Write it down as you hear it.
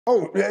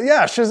Oh,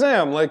 yeah,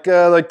 Shazam, like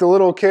the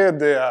little kid,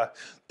 the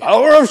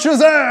power of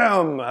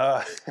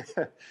Shazam!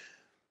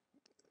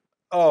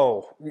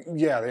 Oh,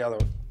 yeah, the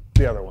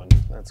other one.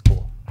 That's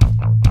cool.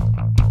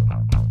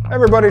 Hey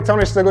everybody,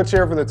 Tony Stiglich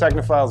here for the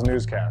Technophiles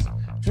Newscast.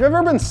 If you've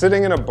ever been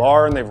sitting in a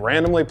bar and they've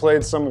randomly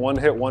played some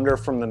one-hit wonder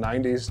from the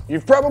 90s,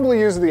 you've probably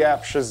used the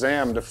app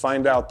Shazam to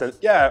find out that,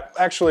 yeah, it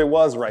actually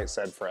was right,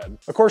 said Fred.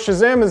 Of course,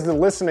 Shazam is the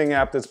listening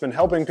app that's been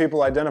helping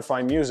people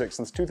identify music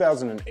since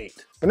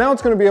 2008. But now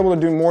it's going to be able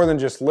to do more than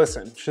just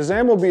listen.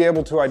 Shazam will be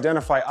able to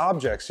identify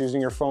objects using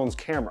your phone's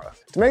camera.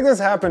 To make this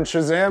happen,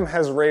 Shazam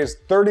has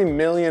raised $30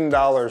 million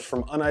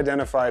from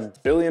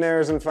unidentified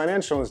billionaires and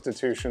financial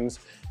institutions,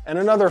 and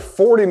another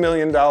 $40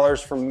 million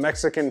from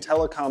Mexican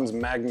telecoms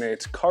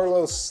magnate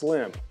Carlos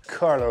Slim.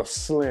 Carlos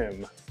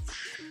Slim.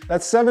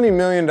 That $70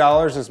 million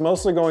is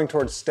mostly going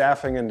towards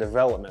staffing and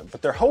development,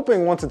 but they're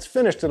hoping once it's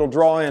finished it'll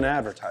draw in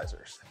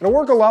advertisers. It'll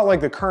work a lot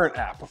like the current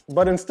app,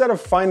 but instead of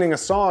finding a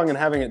song and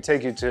having it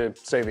take you to,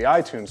 say, the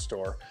iTunes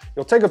store,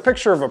 you'll take a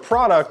picture of a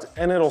product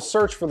and it'll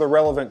search for the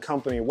relevant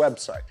company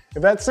website.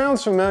 If that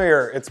sounds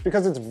familiar, it's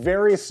because it's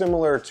very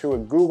similar to a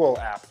Google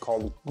app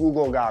called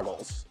Google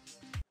Goggles.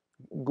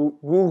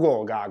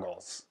 Google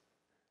Goggles.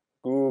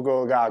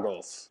 Google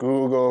Goggles.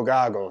 Google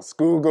Goggles.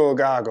 Google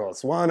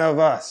Goggles. One of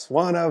us.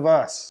 One of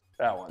us.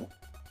 That one.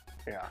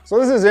 Yeah. So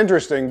this is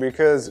interesting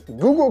because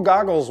Google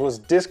Goggles was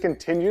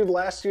discontinued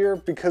last year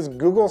because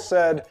Google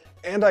said,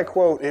 and I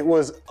quote, it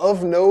was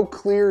of no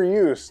clear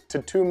use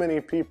to too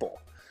many people.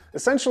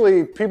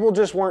 Essentially, people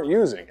just weren't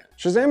using it.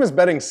 Shazam is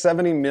betting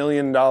 $70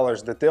 million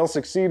that they'll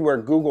succeed where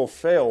Google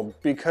failed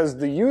because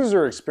the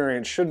user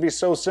experience should be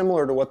so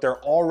similar to what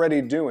they're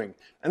already doing,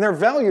 and they're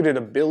valued at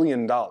 $1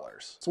 billion.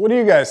 So what do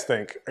you guys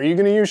think? Are you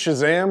going to use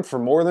Shazam for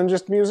more than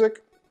just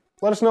music?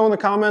 Let us know in the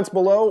comments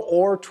below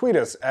or tweet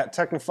us at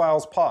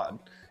TechnophilesPod.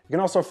 You can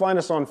also find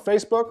us on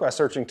Facebook by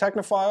searching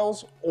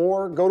Technophiles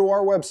or go to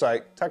our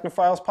website,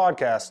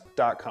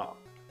 technophilespodcast.com.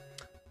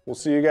 We'll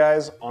see you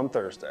guys on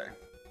Thursday.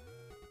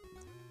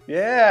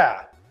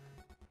 Yeah.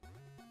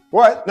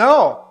 What?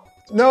 No.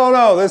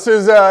 No, this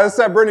is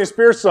that Britney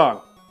Spears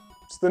song.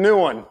 It's the new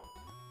one.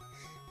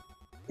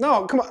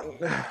 No, come on.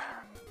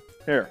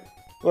 Here,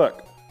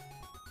 look.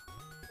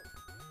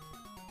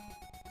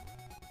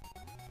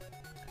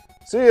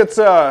 See, it's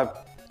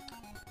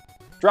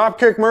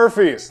Dropkick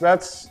Murphys.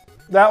 That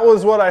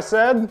was what I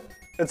said.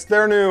 It's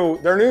their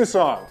new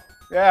song.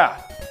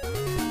 Yeah.